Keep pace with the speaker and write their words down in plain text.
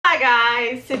Hi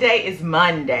guys, today is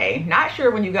Monday. Not sure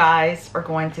when you guys are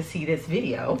going to see this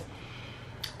video,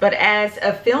 but as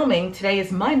of filming, today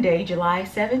is Monday, July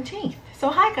 17th. So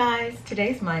hi guys,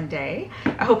 today's Monday.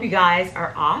 I hope you guys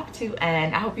are off to,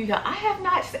 and I hope you guys, I have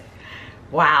not said,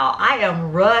 wow, I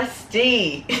am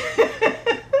rusty.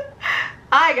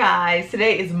 Hi guys,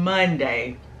 today is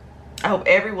Monday. I hope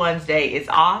everyone's day is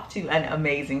off to an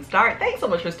amazing start. Thanks so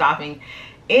much for stopping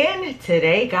in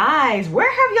today, guys. Where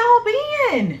have y'all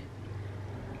been?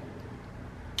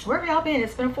 Where have y'all been?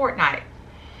 It's been a fortnight.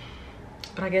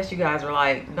 But I guess you guys are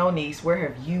like, no niece, where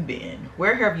have you been?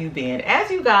 Where have you been?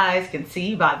 As you guys can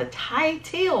see by the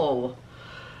title,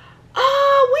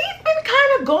 we've been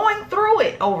kind of going through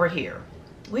it over here.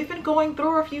 We've been going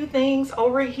through a few things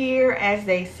over here. As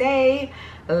they say,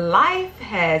 life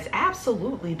has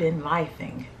absolutely been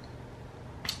lifing,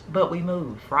 but we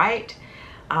move, right?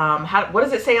 What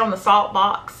does it say on the salt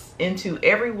box? Into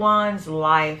everyone's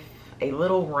life, a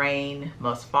little rain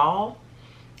must fall.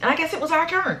 And I guess it was our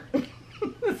turn.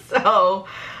 So,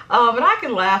 but I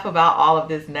can laugh about all of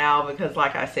this now because,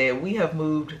 like I said, we have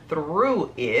moved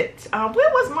through it. When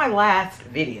was my last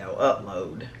video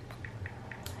upload?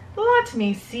 Let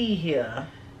me see here.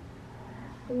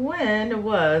 When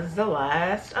was the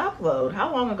last upload?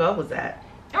 How long ago was that?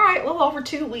 All right, a little over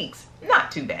 2 weeks.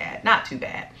 Not too bad, not too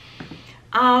bad.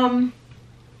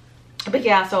 But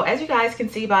yeah, so as you guys can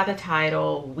see by the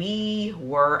title, we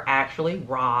were actually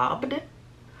robbed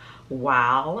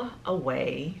while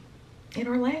away in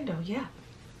Orlando. Yeah.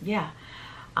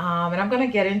 And I'm gonna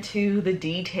get into the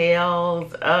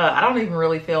details. I don't even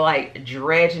really feel like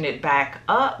dredging it back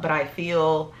up, but I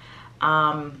feel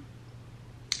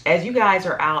as you guys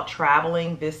are out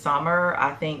traveling this summer,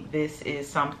 I think this is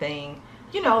something,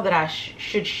 you know, that I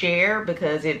should share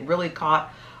because it really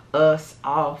caught us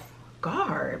off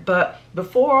guard. But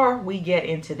before we get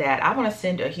into that, I want to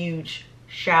send a huge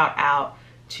shout out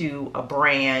to a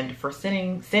brand for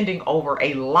sending over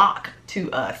a lock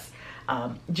to us,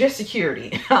 just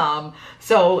security.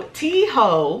 So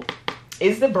TEEHO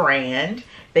is the brand.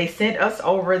 They sent us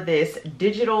over this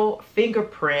digital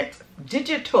fingerprint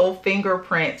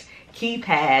keypad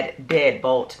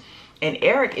deadbolt, and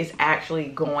Eric is actually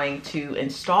going to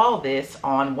install this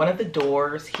on one of the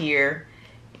doors here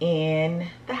in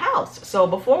the house. So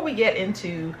before we get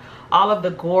into all of the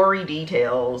gory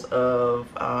details of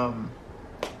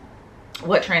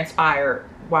what transpired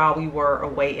while we were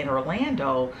away in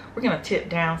Orlando, we're gonna tip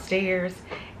downstairs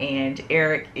and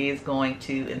Eric is going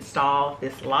to install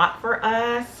this lock for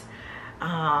us.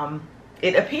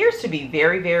 It appears to be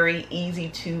very, very easy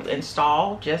to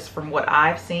install just from what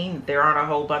I've seen. There aren't a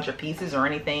whole bunch of pieces or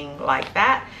anything like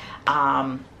that.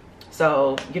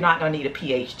 So you're not gonna need a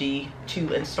PhD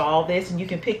to install this, and you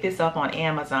can pick this up on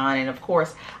Amazon, and of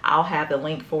course I'll have the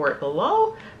link for it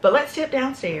below. But let's tip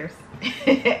downstairs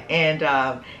and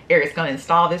Eric's gonna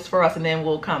install this for us, and then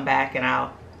we'll come back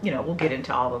and we'll get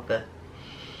into all of the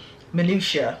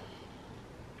minutia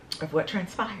of what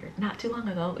transpired not too long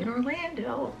ago in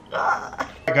Orlando. Hi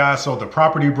guys, so the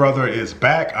property brother is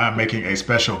back. I'm making a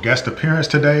special guest appearance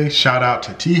today. Shout out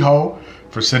to TEEHO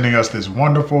for sending us this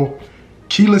wonderful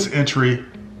keyless entry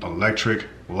electric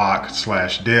lock /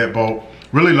 deadbolt.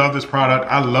 Really love this product.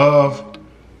 I love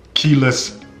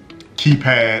keyless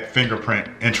keypad fingerprint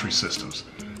entry systems.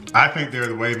 I think they're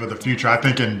the wave of the future. I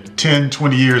think in 10,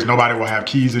 20 years, nobody will have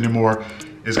keys anymore.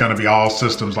 It's gonna be all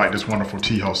systems like this wonderful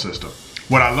TEEHO system.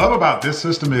 What I love about this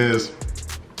system is,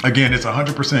 again, it's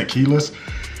 100% keyless.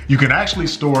 You can actually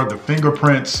store the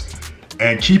fingerprints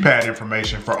and keypad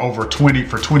information for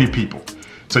 20 people.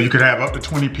 So you could have up to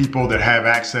 20 people that have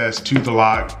access to the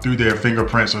lock through their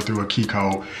fingerprints or through a key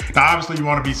code. Now, obviously you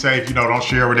wanna be safe, don't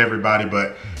share with everybody,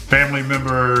 but family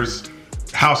members,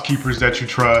 housekeepers that you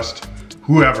trust,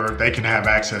 whoever, they can have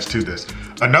access to this.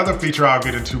 Another feature I'll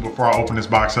get into before I open this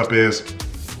box up is,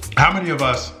 how many of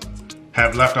us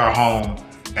have left our home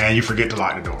and you forget to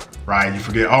lock the door, right? You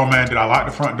forget, oh man, did I lock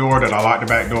the front door? Did I lock the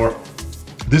back door?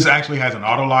 This actually has an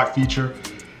auto lock feature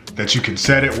that you can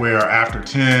set it where after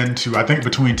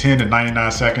between 10 and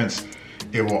 99 seconds,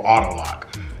 it will auto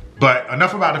lock. But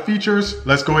enough about the features.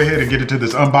 Let's go ahead and get into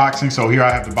this unboxing. So here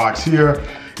I have the box here.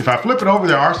 If I flip it over,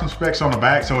 there are some specs on the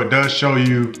back. So it does show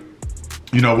you,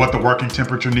 what the working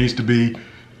temperature needs to be.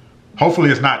 Hopefully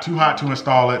it's not too hot to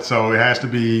install it. So it has to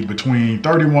be between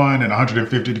 31 and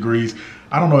 150 degrees.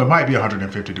 I don't know, it might be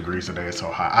 150 degrees today, it's so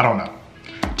hot, I don't know.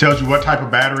 Tells you what type of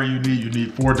battery you need. You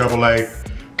need 4 AA.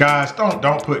 Guys,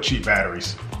 don't put cheap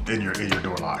batteries in your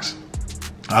door locks.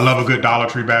 I love a good Dollar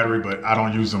Tree battery, but I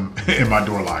don't use them in my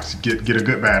door locks. Get a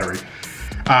good battery.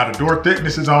 The door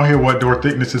thickness is on here, what door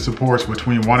thickness it supports,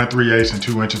 between 1 3/8 and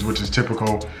 2 inches, which is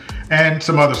typical, and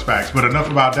some other specs. But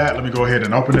enough about that. Let me go ahead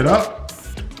and open it up.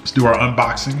 Let's do our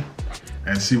unboxing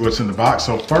and see what's in the box.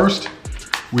 So first,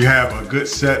 we have a good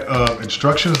set of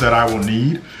instructions that I will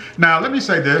need. Now, let me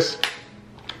say this.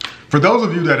 For those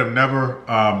of you that have never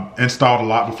installed a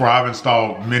lock before, I've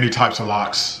installed many types of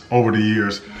locks over the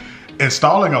years.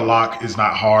 Installing a lock is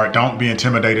not hard. Don't be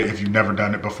intimidated if you've never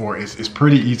done it before. It's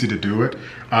pretty easy to do it.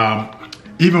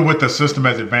 Even with the system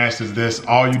as advanced as this,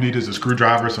 all you need is a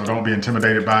screwdriver, so don't be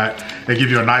intimidated by it. They give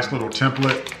you a nice little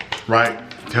template, right,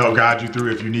 to help guide you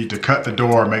through if you need to cut the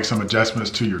door or make some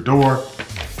adjustments to your door.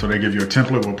 So they give you a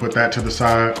template. We'll put that to the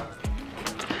side.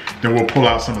 Then we'll pull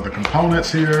out some of the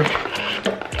components here.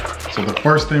 So the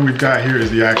first thing we've got here is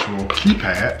the actual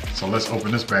keypad. So let's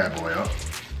open this bad boy up.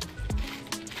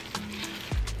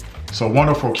 So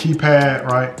wonderful keypad,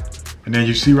 right? And then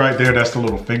you see right there, that's the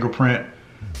little fingerprint.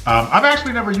 I've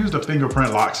actually never used a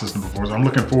fingerprint lock system before, so I'm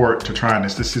looking forward to trying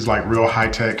this. This is like real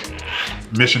high-tech,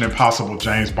 Mission Impossible,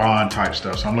 James Bond type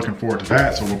stuff. So I'm looking forward to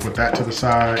that. So we'll put that to the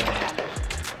side.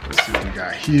 Let's see what we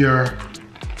got here.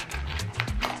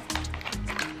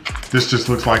 This just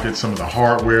looks like it's some of the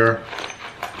hardware.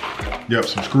 Yep,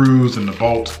 some screws and the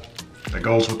bolt that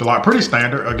goes with the lock. Pretty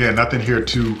standard. Again, nothing here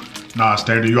too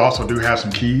non-standard. You also do have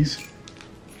some keys.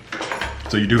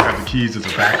 So you do have the keys as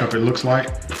a backup, it looks like.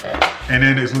 And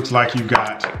then it looks like you've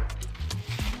got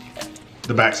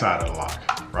the back side of the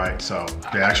lock, right? So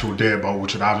the actual deadbolt,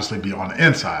 which would obviously be on the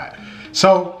inside.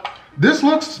 So this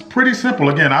looks pretty simple.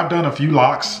 Again, I've done a few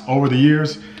locks over the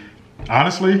years.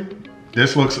 Honestly,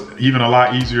 this looks even a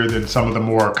lot easier than some of the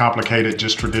more complicated,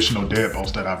 just traditional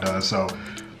deadbolts that I've done. So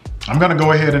I'm gonna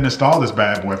go ahead and install this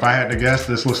bad boy. If I had to guess,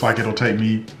 this looks like it'll take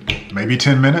me maybe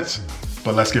 10 minutes,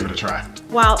 but let's give it a try.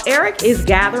 While Eric is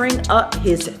gathering up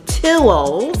his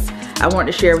tools, I want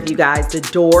to share with you guys the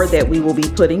door that we will be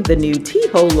putting the new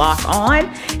TEEHO lock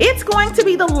on. It's going to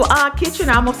be the kitchen,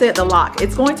 I almost said the lock.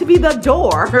 It's going to be the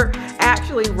door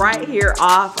actually right here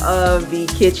off of the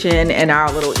kitchen and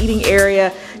our little eating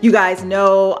area. You guys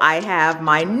know I have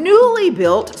my newly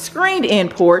built screened in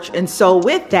porch, and so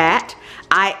with that,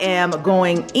 I am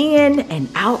going in and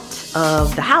out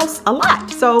of the house a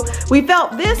lot. So we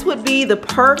felt this would be the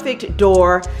perfect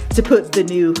door to put the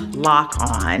new lock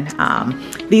on.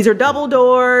 These are double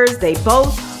doors. They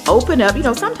both open up. You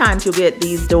know, sometimes you'll get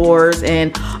these doors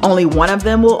and only one of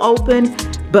them will open,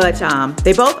 but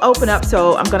they both open up.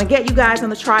 So I'm gonna get you guys on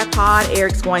the tripod.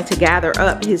 Eric's going to gather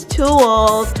up his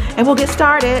tools and we'll get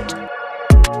started.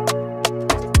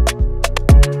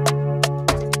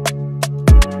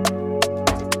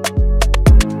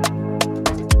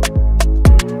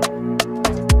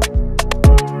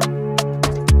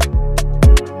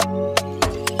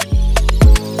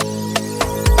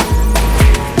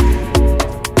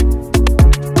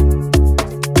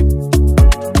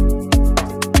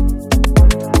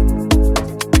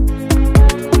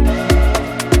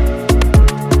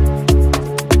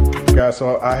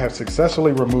 So I have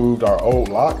successfully removed our old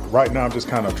lock. Right now I'm just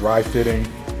kind of dry fitting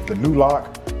the new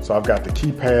lock. So I've got the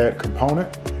keypad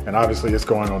component and obviously it's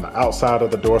going on the outside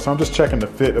of the door. So I'm just checking the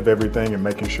fit of everything and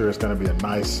making sure it's gonna be a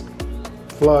nice,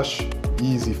 flush,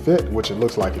 easy fit, which it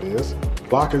looks like it is.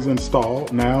 Lock is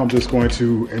installed. Now I'm just going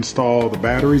to install the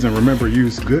batteries, and remember,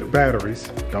 use good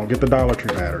batteries. Don't get the Dollar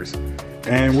Tree batteries.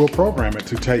 And we'll program it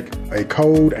to take a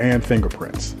code and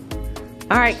fingerprints.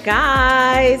 All right,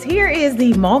 guys, here is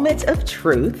the moment of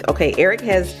truth. Okay, Eric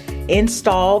has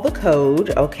installed the code,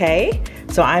 okay?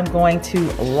 So I'm going to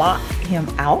lock him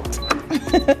out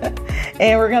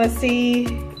and we're gonna see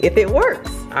if it works,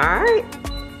 all right?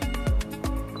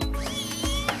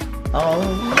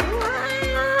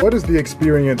 What is the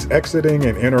experience exiting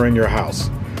and entering your house?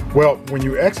 Well, when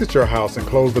you exit your house and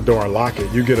close the door and lock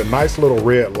it, you get a nice little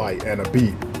red light and a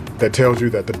beep that tells you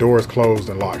that the door is closed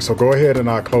and locked. So go ahead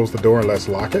and close the door and let's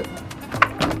lock it.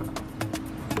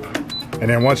 And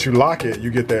then once you lock it,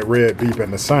 you get that red beep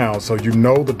and the sound, so you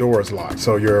know the door is locked.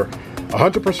 So you're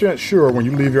 100% sure when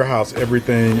you leave your house,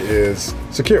 everything is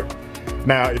secure.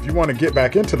 Now, if you want to get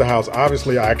back into the house,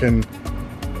 obviously I can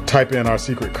type in our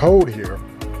secret code here,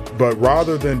 but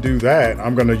rather than do that,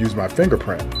 I'm going to use my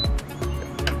fingerprint.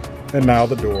 And now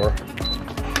the door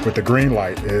with the green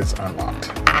light is unlocked.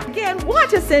 Again, want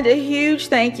to send a huge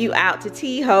thank you out to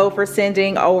TEEHO for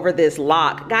sending over this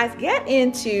lock. Guys, get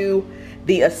into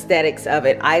the aesthetics of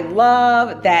it. I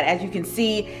love that, as you can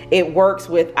see, it works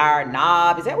with our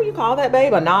knob. Is that what you call that,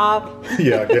 babe? A knob?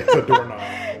 Yeah, I guess a doorknob.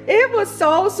 It was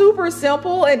so super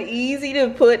simple and easy to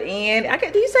put in.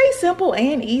 Do you say simple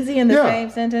and easy in the same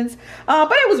sentence?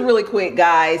 But it was really quick,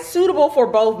 guys. Suitable for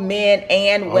both men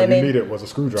and women. All you needed was a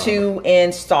screwdriver to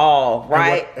install,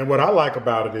 right? And what I like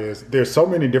about it is there's so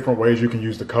many different ways you can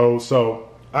use the code. So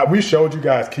we showed you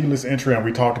guys keyless entry, and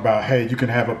we talked about, hey, you can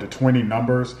have up to 20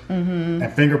 numbers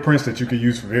and fingerprints that you can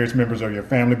use for various members of your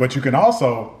family. But you can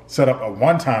also set up a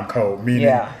one-time code,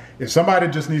 meaning if somebody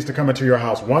just needs to come into your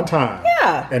house one time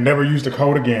and never use the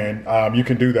code again, you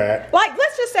can do that. Like,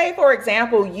 let's just say, for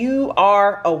example, you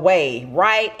are away,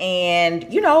 right?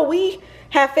 And, you know, we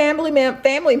have family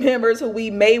members who we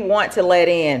may want to let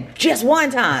in just one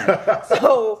time.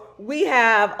 So we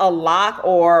have a lock,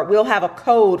 or we'll have a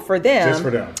code for them. Just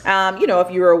for them. You know, if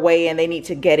you're away and they need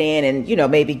to get in and, you know,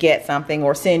 maybe get something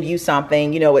or send you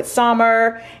something. You know, it's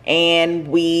summer and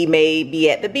we may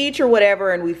be at the beach or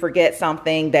whatever, and we forget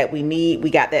something that we need. We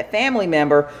got that family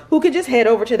member who can just head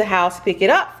over to the house, pick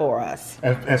it up for us.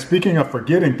 And speaking of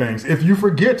forgetting things, if you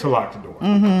forget to lock the door,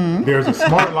 there's a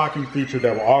smart locking feature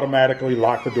that will automatically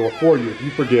lock the door for you if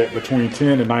you forget between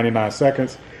 10 and 99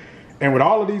 seconds. And with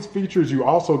all of these features, you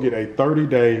also get a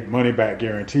 30-day money-back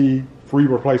guarantee, free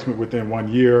replacement within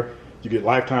 1 year. You get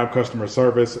lifetime customer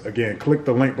service. Again, click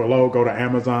the link below, go to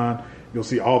Amazon. You'll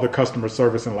see all the customer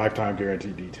service and lifetime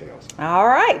guarantee details. All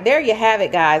right, there you have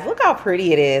it, guys. Look how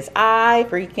pretty it is. I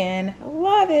freaking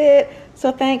love it.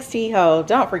 So thanks, TEEHO.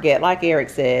 Don't forget, like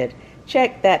Eric said,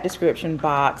 check that description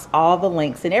box. All the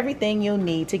links and everything you'll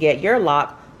need to get your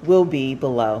lock will be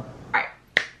below.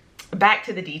 Back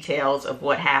to the details of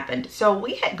what happened. So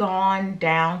we had gone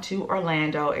down to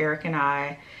Orlando, Eric and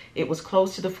I. It was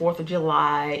close to the 4th of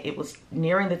July. It was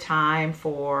nearing the time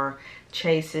for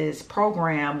Chase's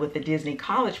program with the Disney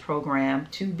College program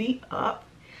to be up.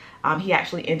 He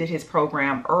actually ended his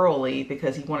program early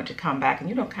because he wanted to come back and,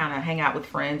 you know, kind of hang out with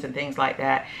friends and things like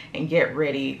that and get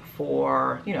ready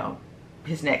for, you know,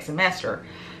 his next semester.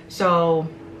 So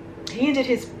he ended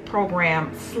his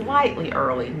program slightly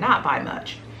early, not by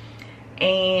much.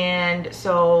 And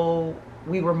so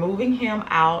we were moving him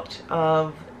out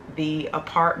of the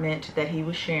apartment that he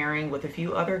was sharing with a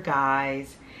few other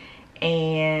guys,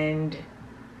 and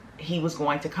he was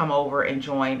going to come over and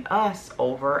join us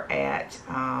over at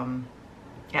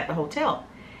the hotel.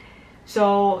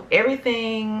 So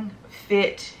everything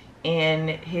fit in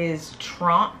his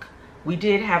trunk. We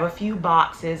did have a few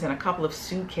boxes and a couple of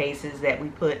suitcases that we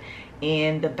put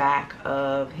in the back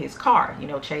of his car. You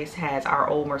know, Chase has our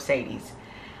old Mercedes.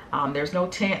 There's no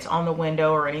tint on the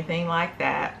window or anything like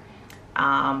that.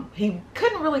 He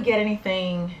couldn't really get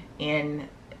anything in.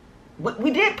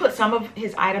 We did put some of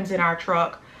his items in our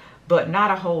truck, but not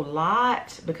a whole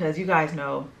lot, because you guys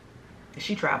know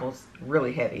she travels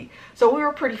really heavy. So we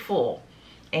were pretty full.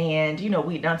 And, you know,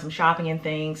 we'd done some shopping and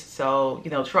things. So,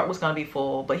 you know, the truck was going to be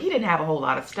full, but he didn't have a whole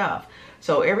lot of stuff.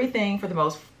 So everything, for the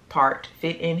most part,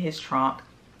 fit in his trunk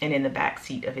and in the back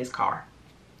seat of his car.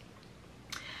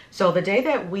 So the day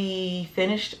that we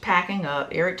finished packing up,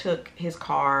 Eric took his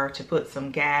car to put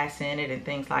some gas in it and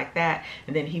things like that.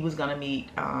 And then he was going to meet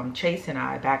Chase and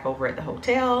I back over at the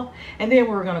hotel. And then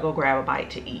we were going to go grab a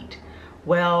bite to eat.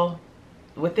 Well,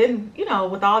 within, you know,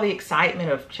 with all the excitement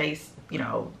of Chase, you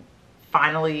know,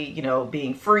 finally, you know,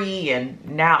 being free and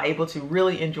now able to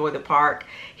really enjoy the park.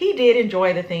 He did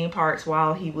enjoy the theme parks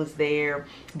while he was there,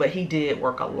 but he did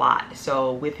work a lot.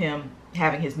 So with him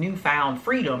having his newfound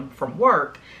freedom from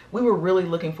work, we were really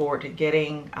looking forward to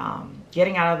getting out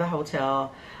of the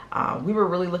hotel. We were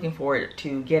really looking forward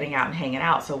to getting out and hanging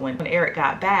out. So when Eric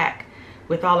got back,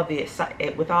 with all of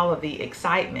the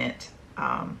excitement,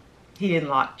 he didn't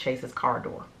lock Chase's car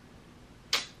door.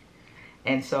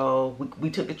 And so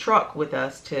we took the truck with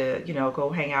us to, you know,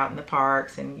 go hang out in the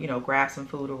parks and, you know, grab some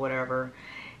food or whatever.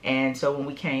 And so when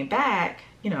we came back,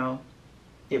 you know,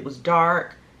 it was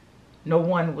dark. No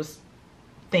one was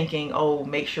thinking, oh,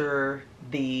 make sure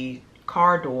the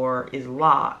car door is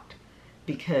locked,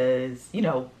 because, you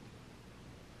know,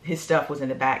 his stuff was in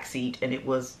the back seat and it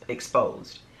was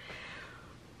exposed.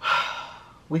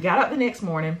 We got up the next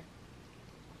morning.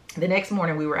 The next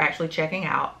morning we were actually checking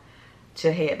out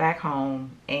to head back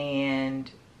home, and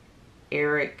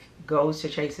Eric goes to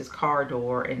Chase's car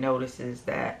door and notices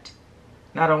that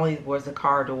not only was the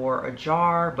car door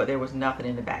ajar, but there was nothing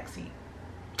in the back seat.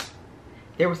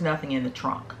 There was nothing in the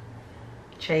trunk.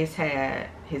 Chase had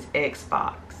his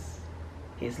Xbox,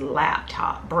 his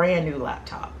laptop, brand new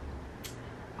laptop,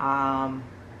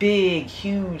 big,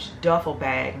 huge duffel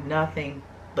bag, nothing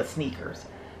but sneakers.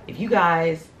 If you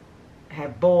guys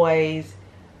have boys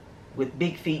with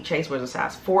big feet, Chase wears a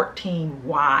size 14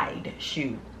 wide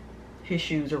shoe. His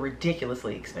shoes are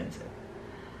ridiculously expensive.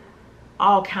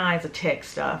 all kinds of tech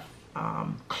stuff,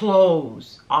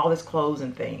 clothes, all this clothes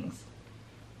and things,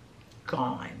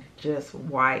 gone, just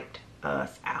wiped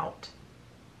us out.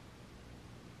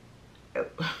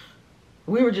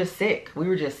 We were just sick. We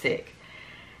were just sick.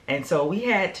 And so we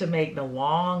had to make the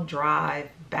long drive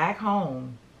back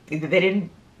home. They didn't,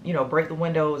 you know, break the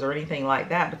windows or anything like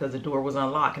that because the door was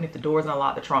unlocked. And if the door was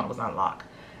unlocked, the trunk was unlocked.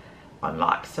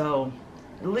 So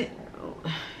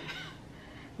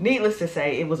needless to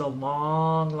say, it was a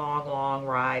long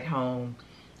ride home.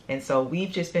 And so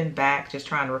we've just been back just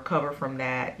trying to recover from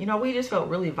that. You know, we just felt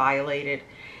really violated,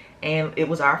 and it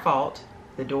was our fault.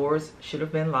 The doors should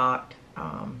have been locked.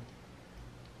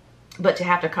 But to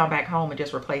have to come back home and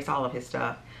just replace all of his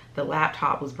stuff. The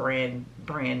laptop was brand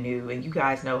new, and you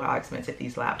guys know how expensive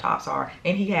these laptops are.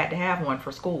 And he had to have one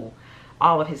for school.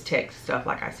 All of his tech stuff,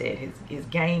 like I said, his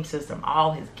game system,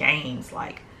 all his games,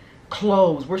 like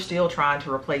clothes. We're still trying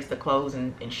to replace the clothes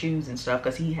and shoes and stuff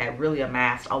because he had really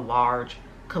amassed a large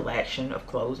collection of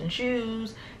clothes and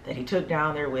shoes that he took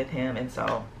down there with him. And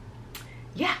so,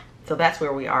 yeah. So that's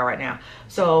where we are right now.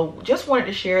 So just wanted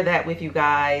to share that with you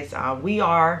guys. We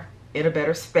are in a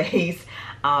better space.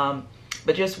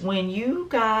 But just when you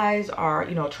guys are,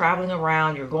 you know, traveling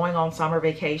around, you're going on summer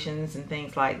vacations and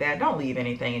things like that, don't leave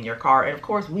anything in your car. And of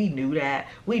course, we knew that.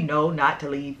 We know not to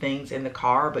leave things in the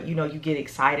car, but you know, you get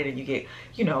excited and you get,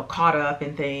 you know, caught up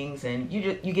in things, and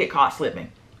you get caught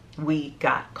slipping. We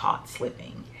got caught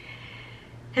slipping.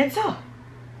 And so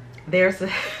there's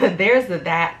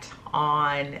that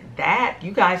on that.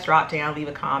 You guys drop down, leave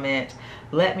a comment.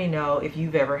 Let me know if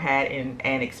you've ever had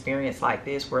an experience like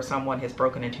this where someone has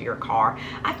broken into your car.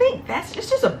 I think that's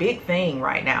just a big thing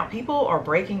right now. People are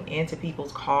breaking into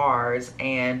people's cars,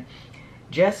 and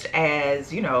just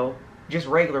as, you know, just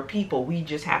regular people, we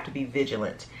just have to be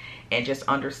vigilant and just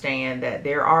understand that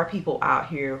there are people out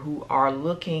here who are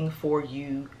looking for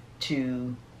you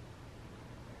to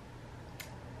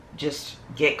just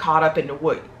get caught up into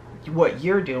what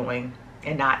you're doing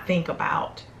and not think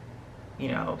about, you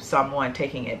know, someone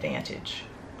taking advantage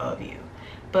of you.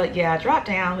 But yeah, drop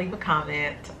down, leave a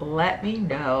comment, let me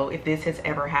know if this has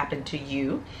ever happened to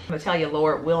you. I'm gonna tell you,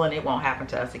 Lord willing, it won't happen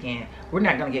to us again. We're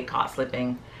not gonna get caught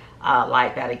slipping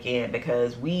like that again,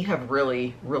 because we have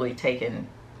really taken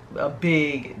a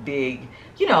big,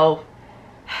 you know,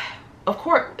 of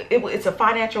course it's a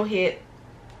financial hit.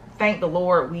 Thank the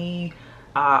Lord we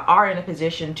are in a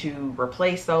position to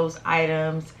replace those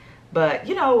items. But,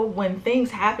 you know, when things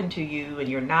happen to you and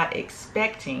you're not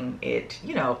expecting it,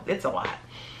 you know, it's a lot.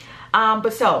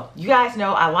 But so, you guys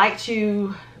know I like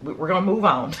to, we're going to move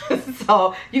on.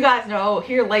 So, you guys know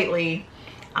here lately,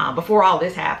 before all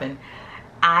this happened,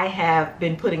 I have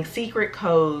been putting secret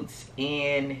codes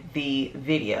in the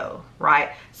video,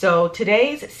 right? So,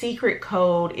 today's secret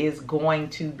code is going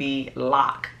to be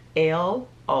LOCK. L-O-C-K,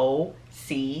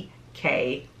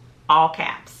 all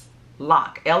caps.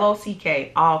 Lock,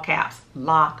 L-O-C-K, all caps,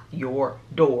 lock your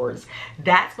doors.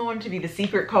 That's going to be the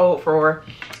secret code for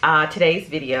today's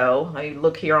video. Let me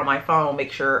look here on my phone,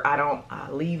 make sure I don't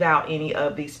leave out any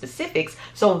of the specifics.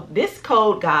 So this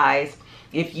code, guys,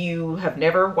 if you have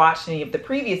never watched any of the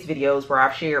previous videos where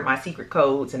I've shared my secret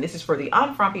codes, and this is for the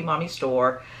Unfrumpy Mommy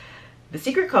store, the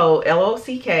secret code,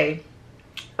 L-O-C-K,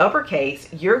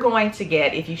 uppercase, you're going to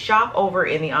get, if you shop over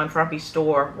in the Unfrumpy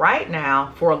store right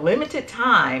now for a limited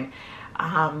time,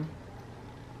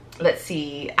 let's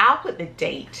see, I'll put the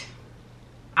date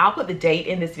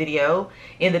in this video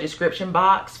in the description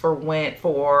box for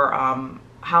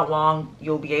how long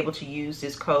you'll be able to use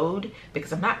this code,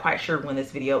 because I'm not quite sure when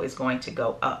this video is going to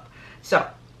go up. So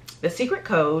the secret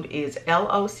code is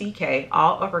LOCK,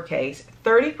 all uppercase,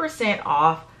 30%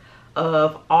 off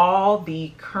of all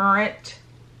the current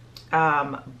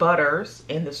butters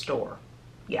in the store.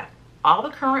 Yeah, all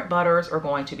the current butters are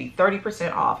going to be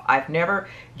 30% off. I've never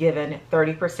given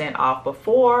 30% off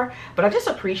before, but I just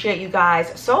appreciate you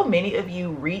guys. So many of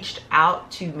you reached out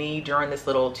to me during this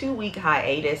little 2-week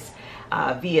hiatus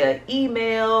via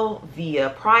email,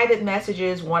 via private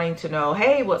messages, wanting to know,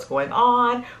 hey, what's going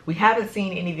on? We haven't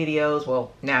seen any videos.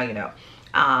 Well, now you know.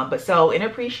 But so in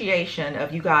appreciation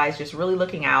of you guys just really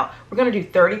looking out, we're going to do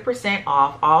 30%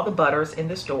 off all the butters in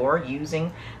the store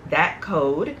using that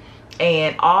code.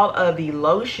 And all of the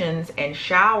lotions and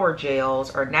shower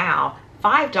gels are now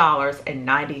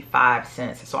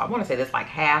 $5.95. So I want to say that's like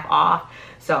half off.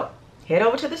 So head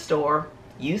over to the store,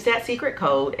 use that secret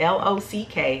code,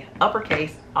 LOCK,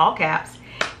 uppercase, all caps.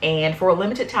 And for a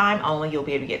limited time only, you'll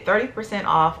be able to get 30%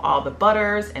 off all the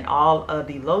butters, and all of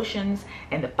the lotions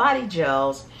and the body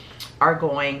gels are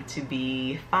going to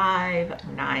be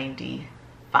 $5.95.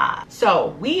 5.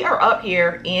 So we are up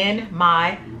here in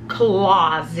my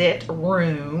closet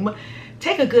room.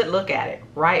 Take a good look at it,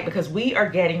 right? Because we are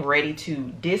getting ready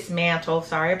to dismantle,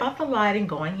 sorry about the lighting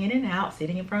going in and out,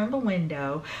 sitting in front of the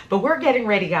window, but we're getting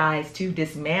ready, guys, to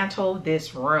dismantle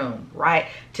this room, right?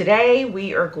 Today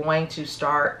we are going to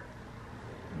start,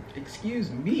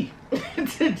 excuse me,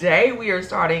 today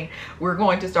we're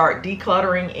going to start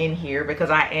decluttering in here because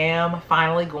I am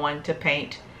finally going to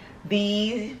paint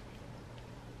the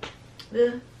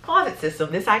closet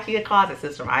system, this IKEA closet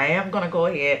system. I am going to go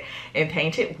ahead and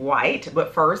paint it white,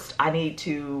 but first I need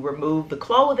to remove the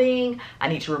clothing. I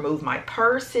need to remove my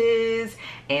purses.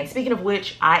 And speaking of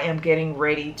which, I am getting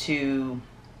ready to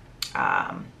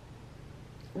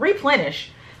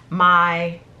replenish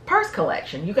my purse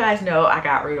collection. You guys know I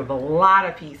got rid of a lot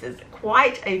of pieces,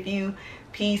 quite a few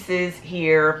pieces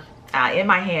here in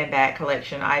my handbag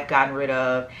collection I've gotten rid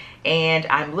of, and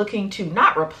I'm looking to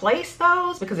not replace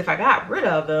those because if I got rid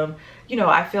of them, you know,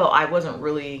 I feel I wasn't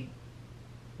really,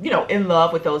 you know, in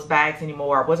love with those bags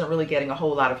anymore. I wasn't really getting a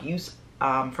whole lot of use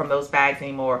from those bags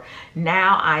anymore.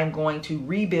 Now I'm going to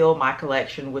rebuild my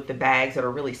collection with the bags that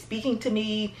are really speaking to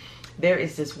me. There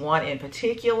is this one in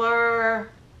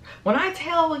particular. When I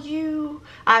tell you,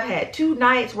 I've had 2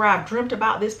 nights where I've dreamt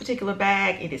about this particular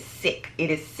bag. It is sick.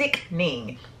 It is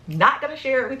sickening. Not gonna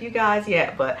share it with you guys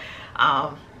yet, but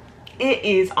it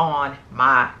is on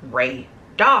my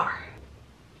radar.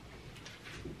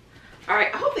 All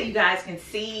right, I hope that you guys can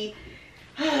see.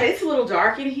 It's a little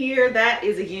dark in here. That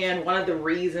is, again, one of the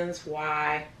reasons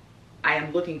why I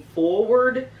am looking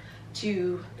forward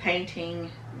to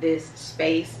painting this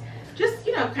space. Just,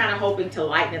 you know, kind of hoping to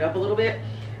lighten it up a little bit.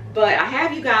 But I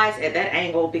have you guys at that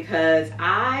angle because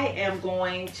I am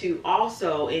going to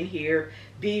also in here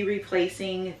be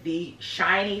replacing the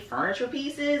shiny furniture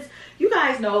pieces. You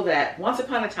guys know that once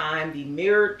upon a time, the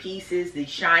mirrored pieces, the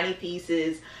shiny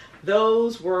pieces,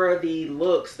 those were the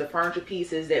looks, the furniture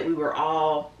pieces that we were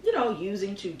all, you know,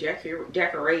 using to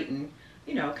decorate and,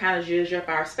 you know, kind of zhuzh up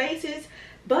our spaces.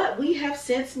 But we have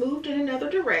since moved in another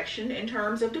direction in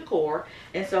terms of decor.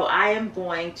 And so I am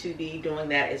going to be doing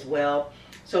that as well.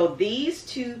 So these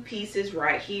 2 pieces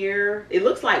right here, it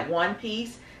looks like one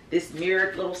piece. This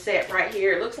mirrored little set right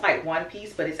here, it looks like one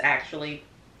piece, but it's actually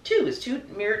 2. It's 2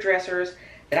 mirror dressers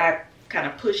that I kind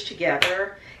of pushed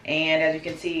together. And as you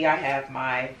can see, I have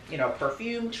my, you know,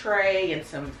 perfume tray and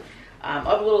some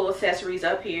other little accessories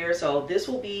up here. So this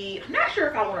will be, I'm not sure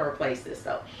if I want to replace this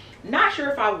though. Not sure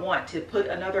if I want to put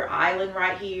another island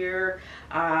right here.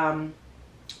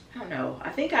 I don't know. I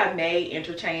think I may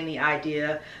entertain the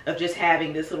idea of just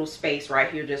having this little space right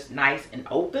here just nice and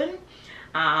open.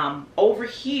 Over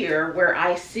here where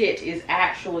I sit is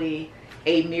actually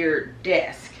a mirrored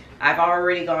desk. I've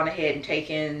already gone ahead and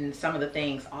taken some of the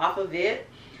things off of it.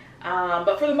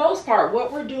 But for the most part,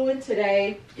 what we're doing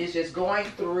today is just going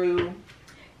through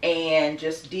and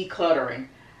just decluttering.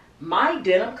 My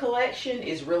denim collection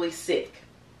is really sick.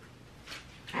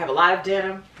 I have a lot of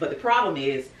denim, but the problem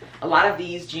is a lot of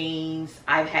these jeans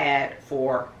I've had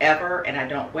forever and I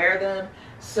don't wear them.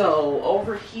 So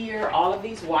over here, all of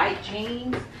these white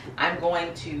jeans, I'm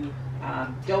going to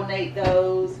donate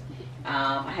those.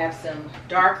 I have some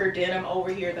darker denim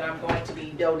over here that I'm going to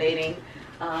be donating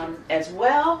as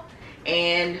well.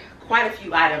 And quite a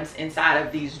few items inside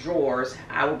of these drawers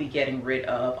I will be getting rid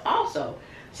of also.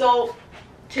 So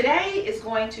today is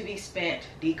going to be spent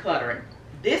decluttering.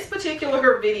 This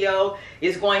particular video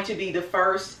is going to be the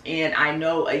first in, I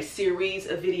know, a series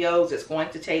of videos. It's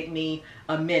going to take me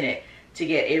a minute to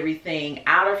get everything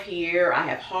out of here. I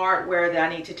have hardware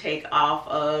that I need to take off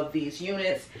of these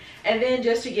units, and then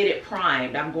just to get it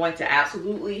primed. I'm going to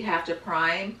absolutely have to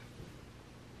prime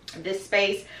this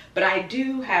space, but I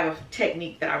do have a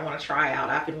technique that I want to try out.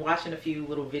 I've been watching a few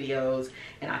little videos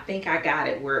and I think I got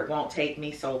it where it won't take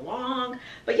me so long.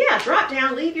 But yeah, drop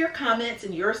down, leave your comments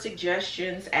and your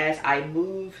suggestions as I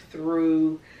move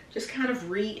through just kind of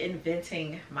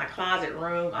reinventing my closet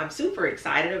room. I'm super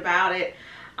excited about it.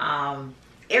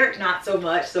 Eric not so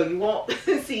much, so you won't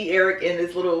see Eric in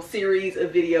this little series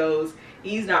of videos.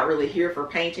 He's not really here for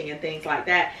painting and things like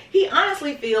that. He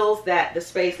honestly feels that the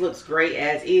space looks great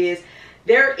as is.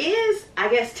 There is, I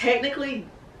guess, technically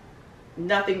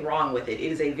nothing wrong with it.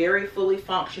 It is a very fully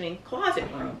functioning closet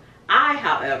room. I,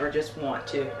 however, just want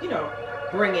to, you know,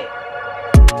 bring it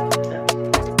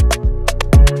up.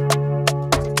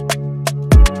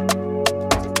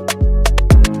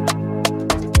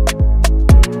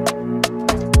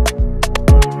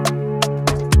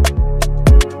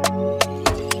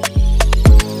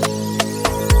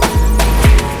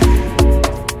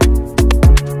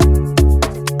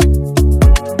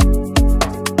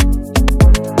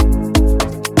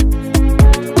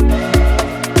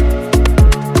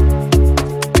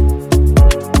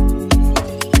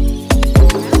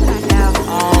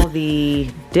 the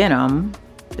denim,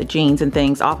 the jeans and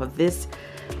things off of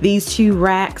these two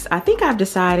racks, I think I've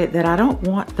decided that I don't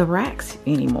want the racks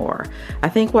anymore. I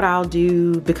think what I'll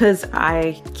do, because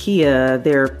IKEA,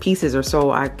 their pieces are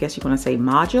so, I guess you want to say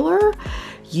modular,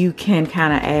 you can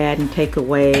kind of add and take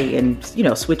away and, you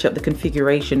know, switch up the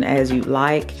configuration as you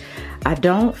like. I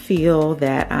don't feel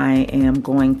that I am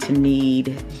going to need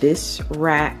this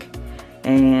rack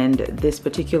and this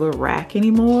particular rack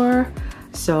anymore.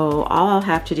 So all I'll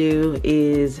have to do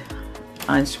is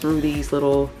unscrew these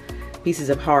little pieces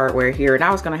of hardware here, and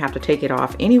I was gonna have to take it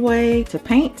off anyway to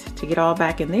paint to get all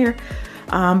back in there.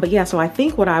 But yeah, so I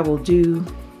think what I will do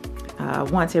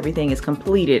once everything is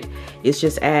completed is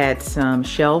just add some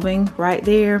shelving right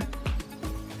there.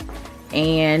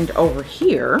 And over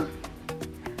here,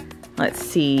 let's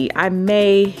see, I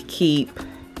may keep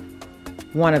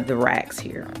one of the racks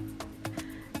here.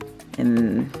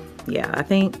 And yeah, I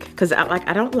think, because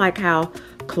I don't like how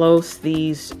close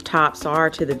these tops are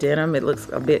to the denim. It looks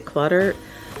a bit cluttered,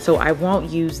 so I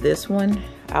won't use this one.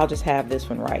 I'll just have this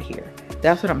one right here.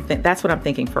 That's what I'm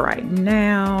thinking for right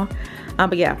now.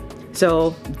 But yeah,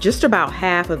 so just about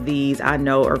half of these I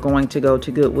know are going to go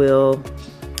to Goodwill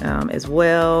as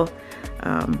well.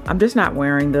 I'm just not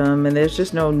wearing them, and there's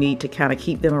just no need to kind of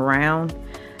keep them around.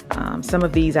 Some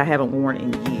of these I haven't worn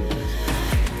in years.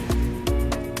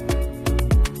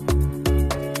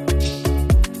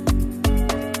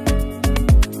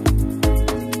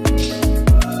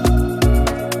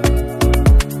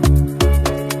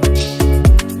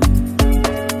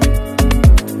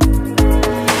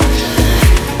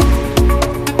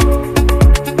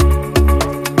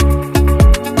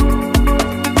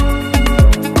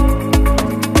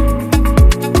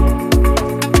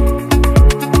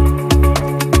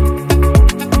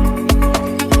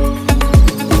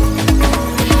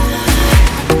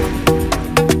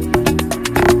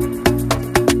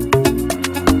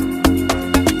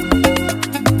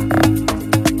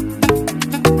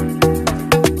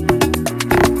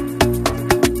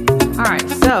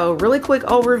 Really quick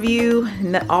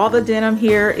overview. All the denim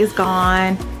here is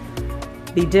gone.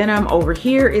 The denim over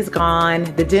here is gone.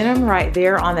 The denim right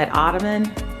there on that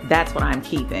ottoman, that's what I'm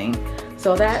keeping.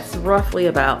 So that's roughly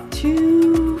about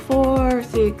 2, 4,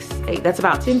 6, 8. That's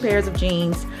about 10 pairs of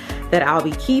jeans that I'll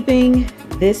be keeping.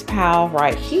 This pile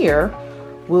right here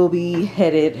will be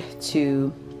headed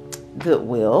to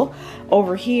Goodwill.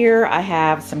 Over here, I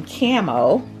have some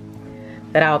camo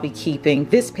that I'll be keeping.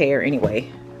 This pair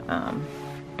anyway.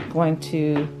 Going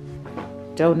to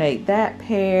donate that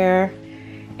pair.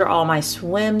 They're all my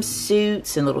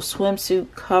swimsuits and little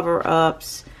swimsuit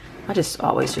cover-ups. I just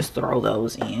always just throw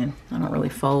those in. I don't really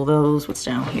fold those. What's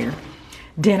down here?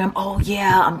 Denim. Oh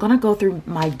yeah, I'm gonna go through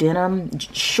my denim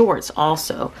shorts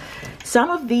also. Some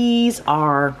of these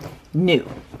are new.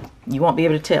 You won't be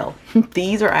able to tell.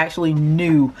 These are actually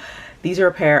new. These are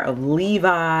a pair of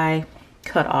Levi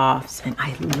cutoffs, and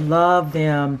I love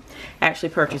them. I actually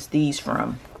purchased these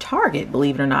from Target,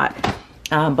 believe it or not.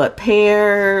 But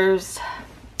others,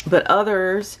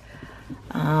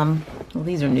 well,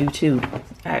 these are new too.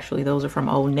 Actually, those are from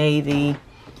Old Navy.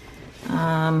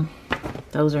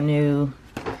 Those are new.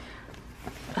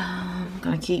 I'm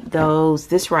gonna keep those.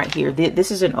 This right here,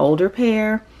 this is an older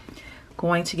pair.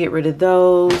 Going to get rid of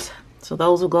those. So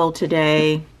those will go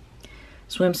today.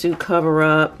 Swimsuit cover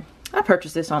up. I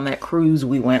purchased this on that cruise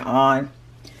we went on.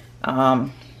 I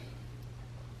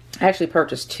actually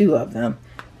purchased 2 of them.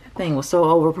 That thing was so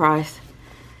overpriced.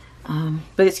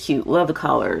 But it's cute. Love the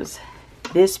colors.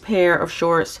 This pair of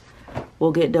shorts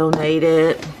will get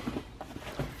donated.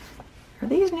 Are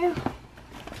these new?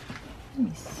 Let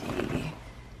me see.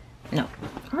 No.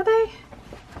 Are they?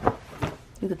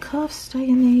 Do the cuffs stay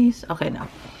in these? Okay, no.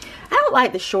 I don't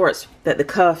like the shorts that the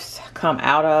cuffs come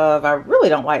out of. I really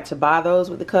don't like to buy those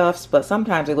with the cuffs, but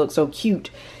sometimes they look so cute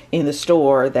in the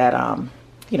store that,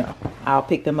 you know, I'll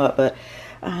pick them up. But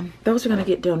those are going to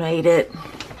get donated.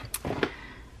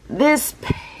 This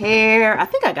pair, I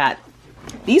think I got,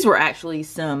 these were actually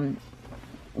some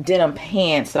denim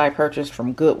pants that I purchased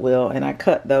from Goodwill, and I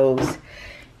cut those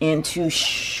into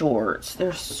shorts.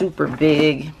 They're super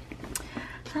big.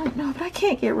 I don't know, but I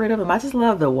can't get rid of them. I just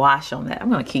love the wash on that. I'm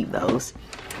gonna keep those.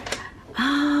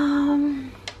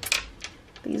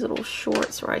 These little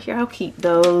shorts right here, I'll keep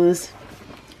those.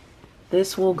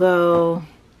 This will go.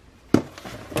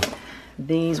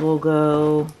 These will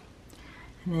go.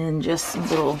 And then just some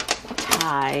little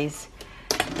ties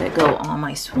that go on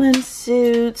my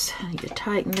swimsuits. I need to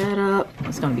tighten that up.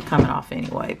 It's gonna be coming off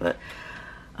anyway, but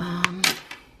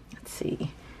let's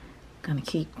see. Gonna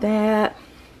keep that.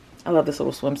 I love this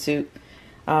little swimsuit.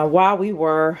 While we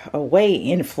were away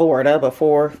in Florida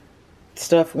before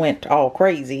stuff went all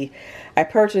crazy, I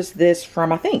purchased this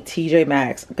from, I think, TJ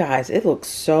Maxx. Guys, it looks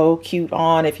so cute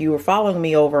on. If you were following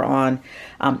me over on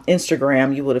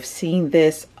Instagram, you would have seen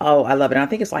this. Oh, I love it. I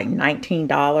think it's like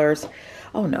 $19.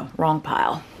 Oh no, wrong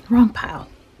pile. Wrong pile.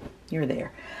 You're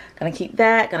there. Gonna keep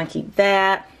that. Gonna keep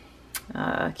that.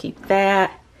 Keep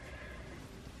that.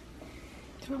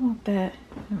 Do I want that?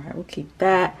 All right, we'll keep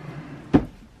that.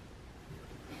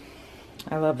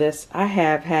 I love this. I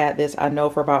have had this, I know,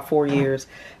 for about 4 years.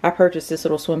 I purchased this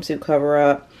little swimsuit cover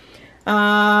up,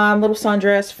 little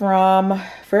sundress from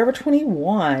Forever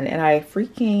 21, and I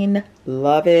freaking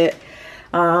love it.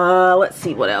 Let's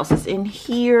see what else is in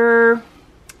here.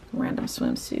 Random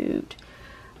swimsuit.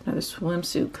 Another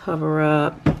swimsuit cover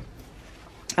up.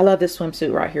 I love this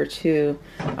swimsuit right here too.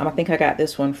 I think I got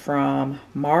this one from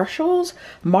Marshall's.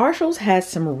 Marshall's has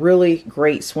some really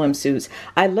great swimsuits.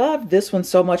 I love this one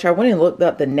so much. I went and looked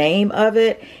up the name of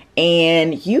it,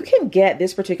 and you can get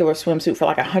this particular swimsuit for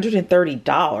like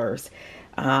 $130.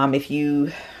 If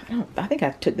you, I think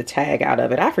I took the tag out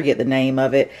of it. I forget the name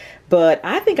of it, but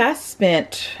I think I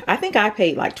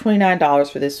paid like $29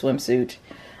 for this swimsuit.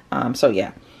 So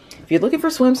yeah. If you're looking for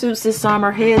swimsuits this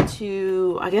summer, head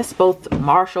to, I guess, both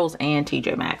Marshalls and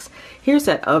TJ Maxx. Here's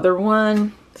that other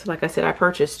one. So like I said, I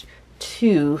purchased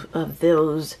 2 of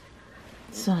those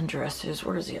sundresses.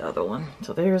 Where's the other one?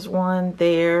 So there's one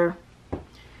there.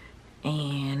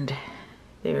 And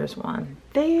there's one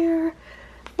there.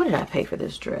 What did I pay for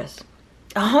this dress?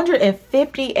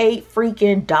 $158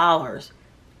 freaking dollars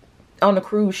on the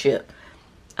cruise ship.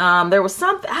 There was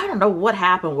something, I don't know what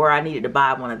happened where I needed to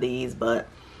buy one of these, but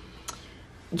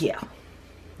yeah,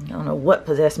 I don't know what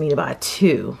possessed me to buy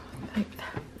 2.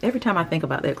 Every time I think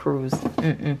about that cruise.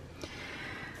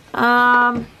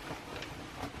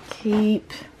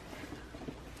 Keep,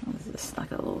 what is this,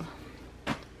 like a little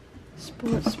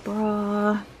sports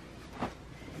bra.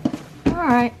 All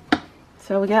right,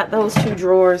 so we got those 2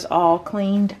 drawers all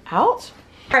cleaned out.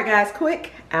 All right guys,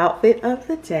 quick outfit of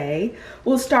the day.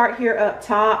 We'll start here up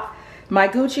top. My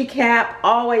Gucci cap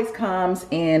always comes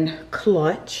in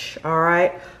clutch, all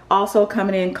right? Also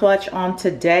coming in clutch on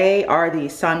today are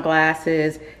these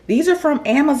sunglasses. These are from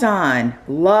Amazon.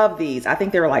 Love these. I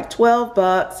think they were like 12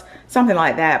 bucks, something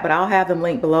like that, but I'll have them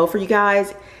linked below for you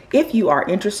guys if you are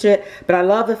interested. But I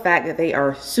love the fact that they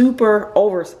are super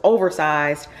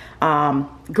oversized.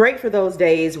 Great for those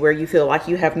days where you feel like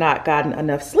you have not gotten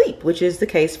enough sleep, which is the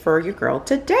case for your girl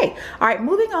today. All right,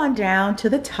 moving on down to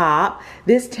the top.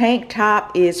 This tank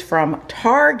top is from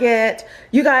Target.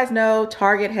 You guys know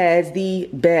Target has the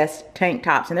best tank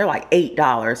tops, and they're like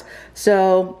 $8.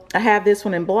 So I have this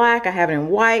one in black, I have it in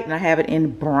white, and I have it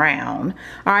in brown.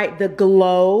 All right, the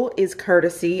glow is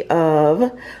courtesy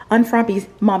of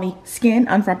Unfrumpy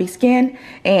Skin,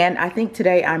 and I think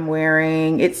today I'm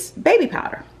wearing, it's baby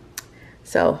powder.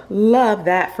 So love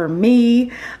that for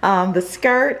me. The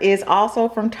skirt is also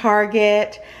from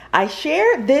Target. I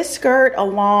shared this skirt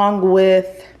along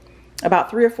with about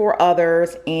 3 or 4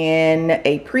 others in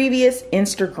a previous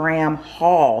Instagram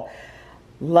haul.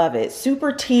 Love it.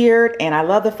 Super tiered, and I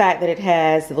love the fact that it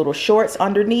has the little shorts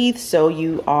underneath so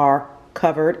you are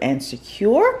covered and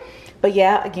secure. But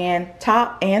yeah, again,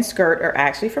 top and skirt are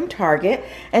actually from Target.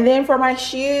 And then for my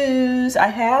shoes, I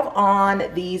have on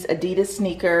these Adidas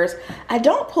sneakers. I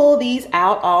don't pull these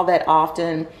out all that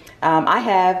often. I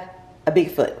have a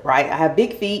big foot, right? I have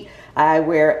big feet. I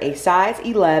wear a size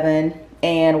 11.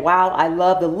 And while I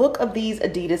love the look of these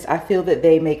Adidas, I feel that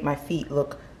they make my feet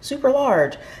look super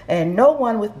large. And no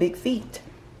one with big feet,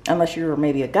 unless you're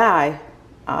maybe a guy,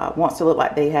 wants to look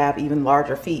like they have even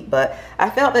larger feet, but I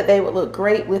felt that they would look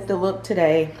great with the look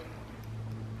today,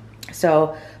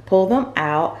 so pull them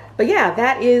out. But yeah,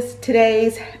 that is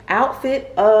today's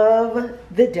outfit of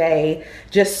the day.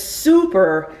 Just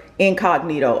super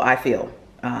incognito, I feel,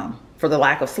 for the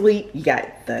lack of sleep. You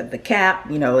got the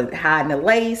cap, you know, hiding the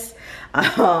lace,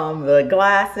 the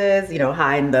glasses, you know,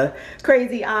 hiding the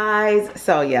crazy eyes.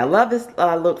 So yeah, love this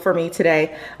look for me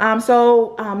today.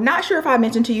 So I'm not sure if I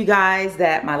mentioned to you guys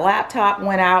that my laptop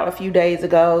went out a few days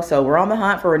ago, so we're on the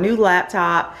hunt for a new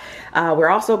laptop. We're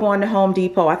also going to Home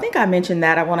Depot. I think I mentioned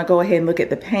that. I want to go ahead and look at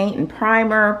the paint and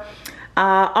primer.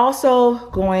 Also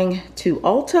going to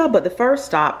Ulta, but the first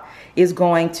stop is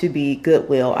going to be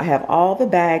Goodwill. I have all the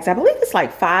bags. I believe it's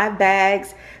like 5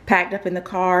 bags packed up in the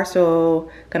car,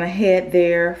 so gonna head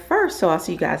there first. So I'll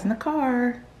see you guys in the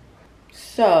car.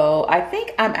 So I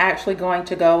think I'm actually going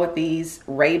to go with these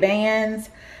Ray-Bans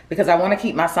because I want to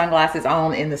keep my sunglasses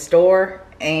on in the store,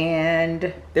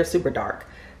 and they're super dark.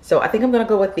 So I think I'm gonna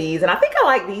go with these, and I think I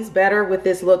like these better with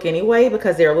this look anyway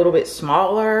because they're a little bit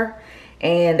smaller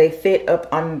and they fit up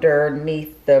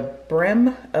underneath the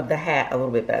brim of the hat a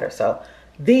little bit better. So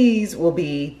these will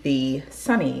be the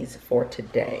sunnies for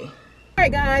today. All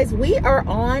right, guys, we are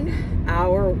on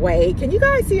our way. Can you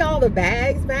guys see all the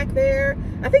bags back there?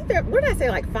 I think there, what did I say,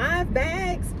 like 5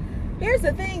 bags? Here's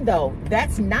the thing though,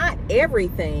 that's not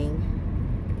everything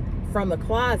from the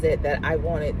closet that I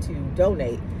wanted to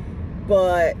donate.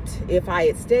 But if I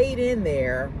had stayed in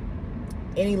there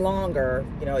any longer,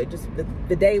 you know, it just,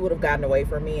 the day would have gotten away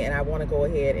from me, and I want to go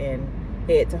ahead and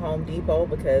head to Home Depot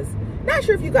because, not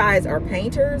sure if you guys are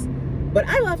painters, but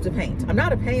I love to paint. I'm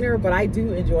not a painter, but I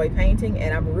do enjoy painting,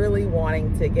 and I'm really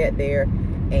wanting to get there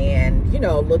and, you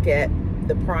know, look at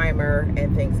the primer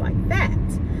and things like that.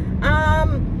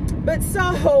 But so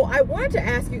I wanted to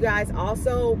ask you guys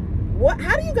also,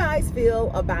 how do you guys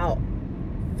feel about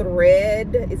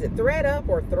thread? Is it thread up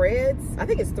or threads? I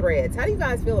think it's threads. How do you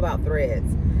guys feel about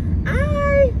threads?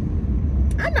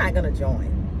 I'm not gonna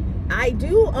join. I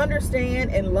do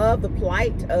understand and love the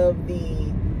plight of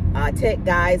the tech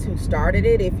guys who started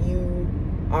it. If you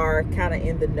are kind of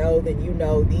in the know, then you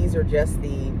know these are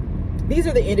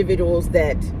the individuals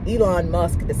that Elon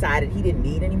Musk decided he didn't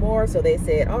need anymore. So they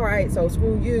said, all right, so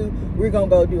screw you, we're gonna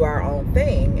go do our own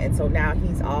thing. And so now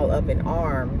he's all up in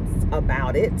arms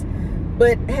about it.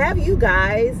 But have you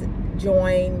guys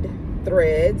joined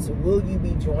Threads? Will you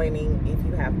be joining if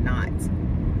you have not?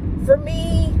 For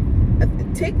me,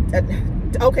 TikTok,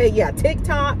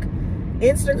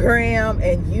 Instagram,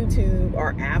 and YouTube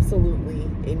are absolutely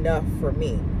enough for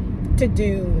me to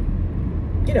do,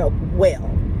 you know, well.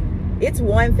 It's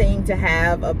one thing to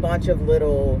have a bunch of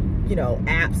little, you know,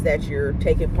 apps that you're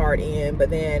taking part in, but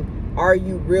then are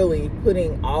you really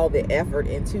putting all the effort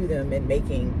into them and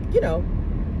making, you know,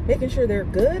 making sure they're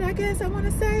good, I guess I want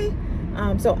to say.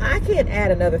 So I can't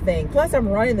add another thing. Plus I'm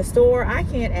running the store. I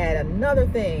can't add another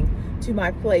thing to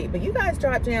my plate. But you guys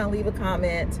drop down, leave a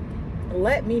comment.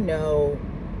 Let me know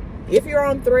if you're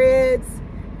on Threads.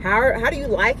 How do you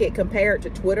like it compared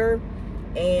to Twitter?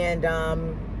 And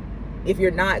if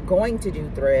you're not going to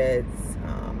do Threads,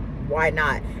 why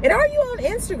not? And are you on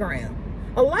Instagram?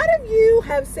 A lot of you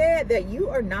have said that you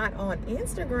are not on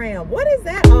Instagram. What is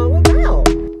that all about?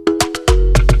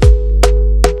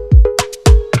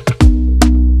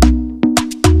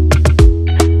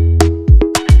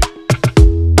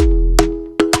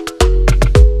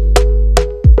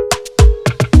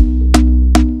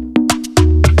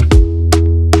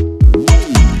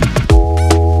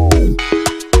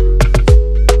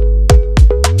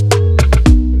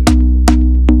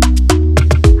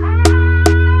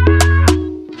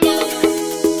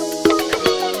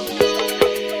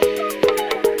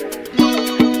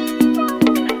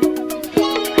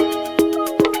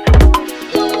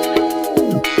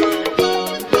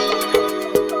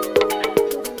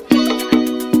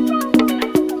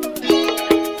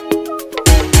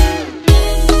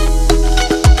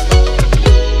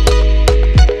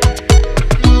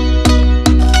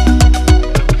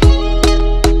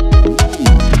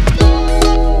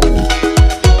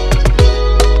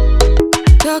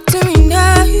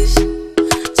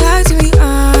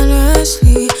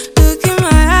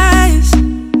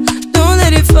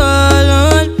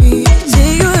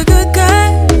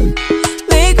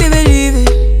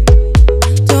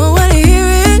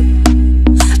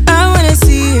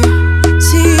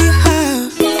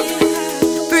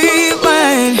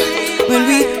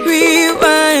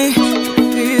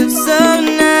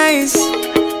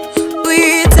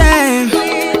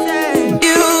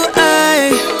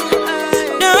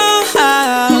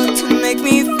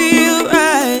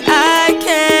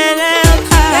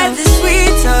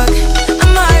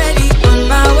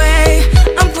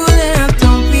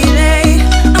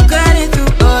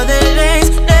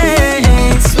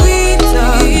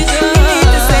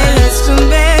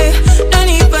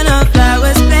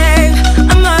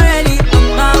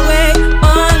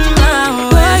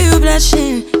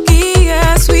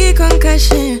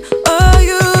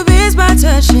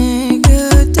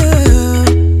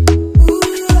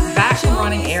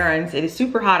 It is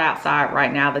super hot outside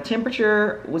right now. The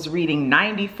temperature was reading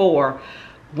 94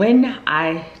 when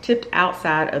I tipped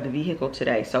outside of the vehicle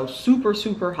today. So super,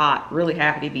 super hot. Really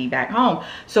happy to be back home.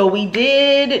 So we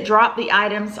did drop the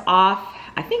items off.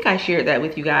 I think I shared that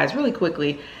with you guys really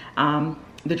quickly.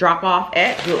 The drop off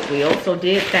at Goodwill. So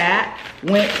did that.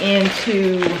 Went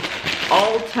into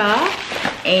Ulta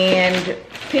and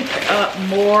picked up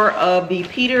more of the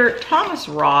Peter Thomas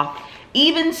Roth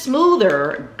Even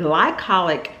Smoother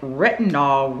Glycolic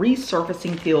Retinol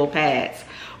Resurfacing Peel Pads.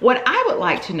 What I would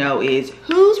like to know is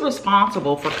who's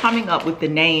responsible for coming up with the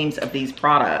names of these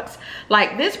products.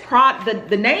 Like this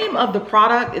the name of the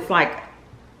product is like,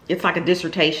 it's like a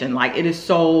dissertation. Like, it is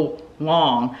so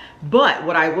long. But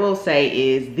what I will say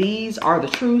is these are the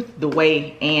truth, the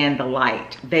way, and the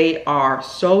light. They are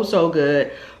so, so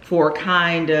good for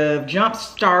kind of jump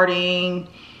starting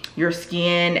your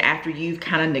skin after you've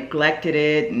kind of neglected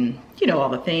it, and you know, all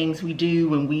the things we do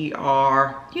when we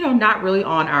are, you know, not really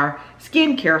on our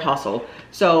skincare hustle.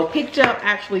 So picked up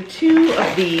actually 2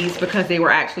 of these because they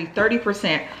were actually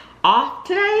 30% off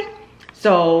today.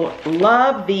 So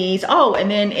love these. Oh, and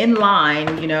then in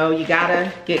line, you know, you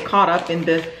gotta get caught up in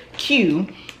the queue.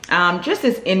 Just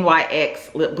this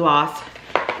NYX lip gloss.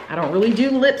 I don't really do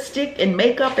lipstick and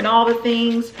makeup and all the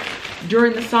things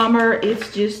during the summer.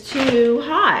 It's just too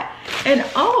hot. And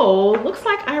oh, looks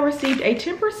like I received a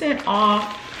 10%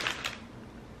 off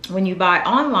when you buy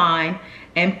online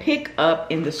and pick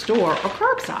up in the store or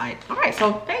curbside. All right,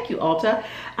 so thank you, Ulta.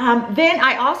 Then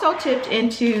I also tipped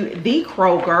into the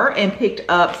Kroger and picked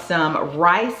up some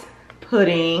rice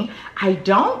pudding. I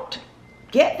don't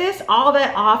get this all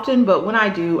that often, but when I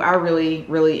do, I really,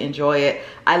 really enjoy it.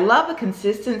 I love the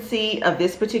consistency of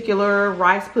this particular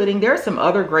rice pudding. There are some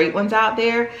other great ones out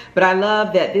there, but I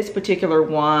love that this particular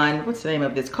one, what's the name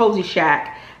of this? Cozy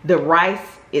Shack. The rice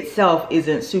itself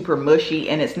isn't super mushy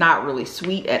and it's not really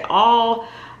sweet at all.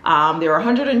 There are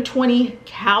 120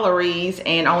 calories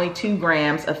and only 2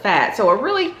 grams of fat. So a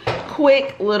really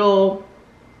quick little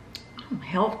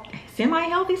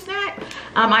semi-healthy snack.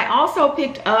 I also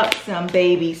picked up some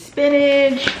baby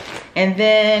spinach, and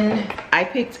then I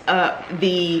picked up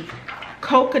the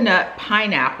coconut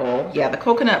pineapple. Yeah, the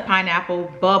coconut pineapple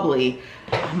bubbly.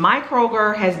 My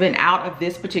Kroger has been out of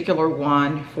this particular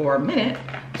one for a minute,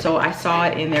 so I saw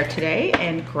it in there today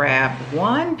and grabbed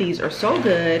one. These are so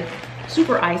good,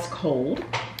 super ice cold.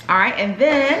 All right, and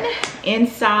then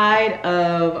inside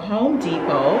of Home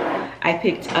Depot, I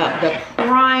picked up the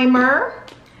primer,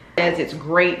 as it's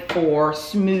great for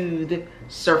smooth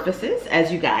surfaces.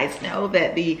 As you guys know,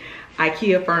 that the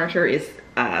IKEA furniture is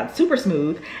super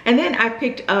smooth. And then I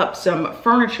picked up some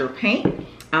furniture paint.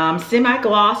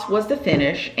 Semi-gloss was the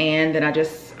finish, and then I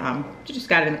just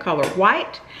got it in the color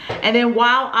white. And then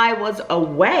while I was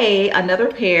away, another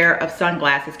pair of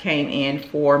sunglasses came in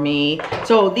for me.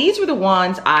 So these were the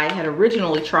ones I had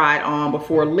originally tried on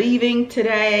before leaving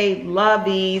today. Love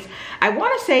these. I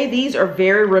want to say these are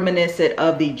very reminiscent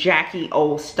of the Jackie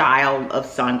O style of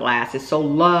sunglasses. So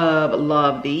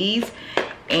love these.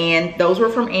 And those were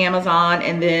from Amazon,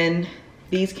 and then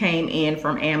these came in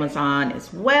from Amazon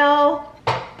as well.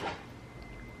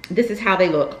 This is how they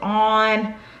look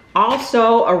on.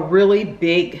 Also a really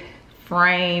big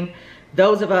frame.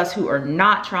 Those of us who are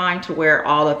not trying to wear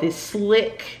all of this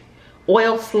slick,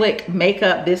 oil slick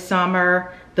makeup this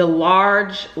summer, the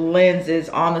large lenses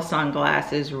on the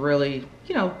sunglasses really,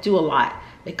 you know, do a lot.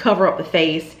 They cover up the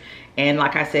face. And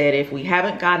like I said, if we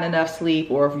haven't gotten enough sleep,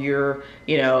 or if you're,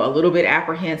 you know, a little bit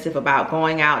apprehensive about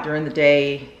going out during the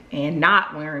day and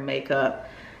not wearing makeup,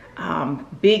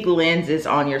 big lenses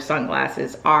on your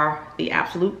sunglasses are the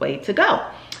absolute way to go.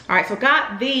 All right, so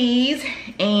got these,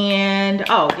 and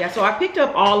oh yeah, so I picked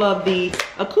up all of the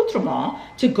accoutrement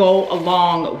to go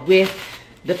along with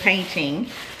the painting.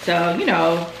 So, you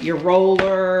know, your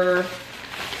roller,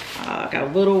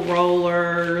 got little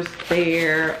rollers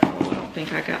there. Oh, I don't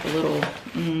think I got the little,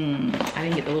 I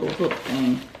didn't get the little hook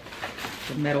thing,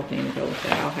 the metal thing to go with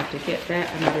that. I'll have to get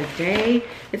that another day.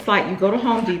 It's like you go to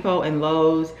Home Depot and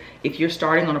Lowe's if you're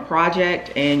starting on a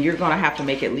project, and you're gonna have to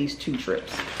make at least 2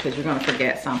 trips because you're gonna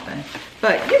forget something.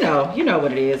 But you know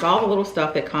what it is, all the little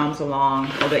stuff that comes along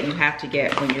or that you have to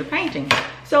get when you're painting.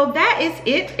 So that is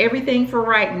it, everything for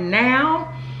right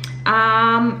now.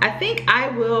 I think I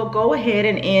will go ahead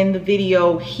and end the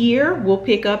video here. We'll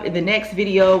pick up in the next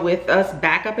video with us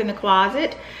back up in the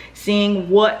closet, seeing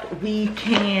what we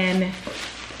can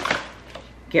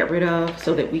get rid of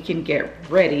so that we can get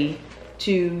ready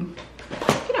to,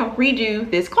 you know, redo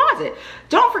this closet.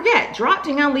 Don't forget, drop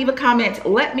down, leave a comment,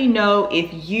 let me know if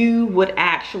you would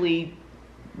actually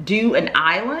do an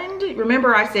island.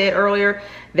 Remember I said earlier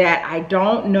that I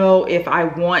don't know if I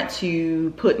want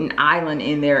to put an island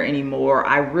in there anymore.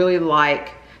 I really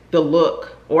like the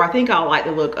look, or I think I'll like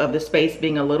the look of the space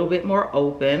being a little bit more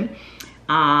open.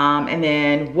 And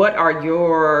then what are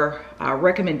your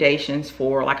recommendations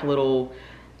for like a little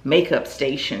makeup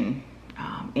station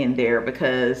in there,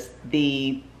 because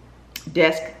the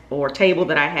desk or table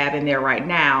that I have in there right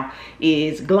now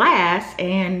is glass,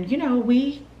 and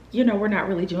we're not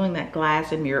really doing that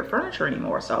glass and mirrored furniture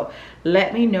anymore. So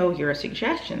let me know your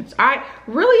suggestions. All right,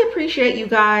 really appreciate you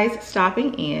guys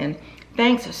stopping in.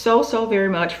 Thanks so very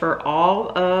much for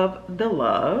all of the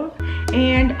love,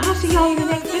 and I'll see y'all in the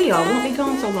next video. I won't be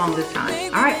gone so long this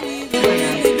time. All right,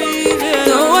 bye.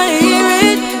 Don't wanna hear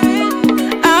it,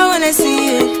 I wanna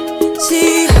see it.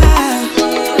 See how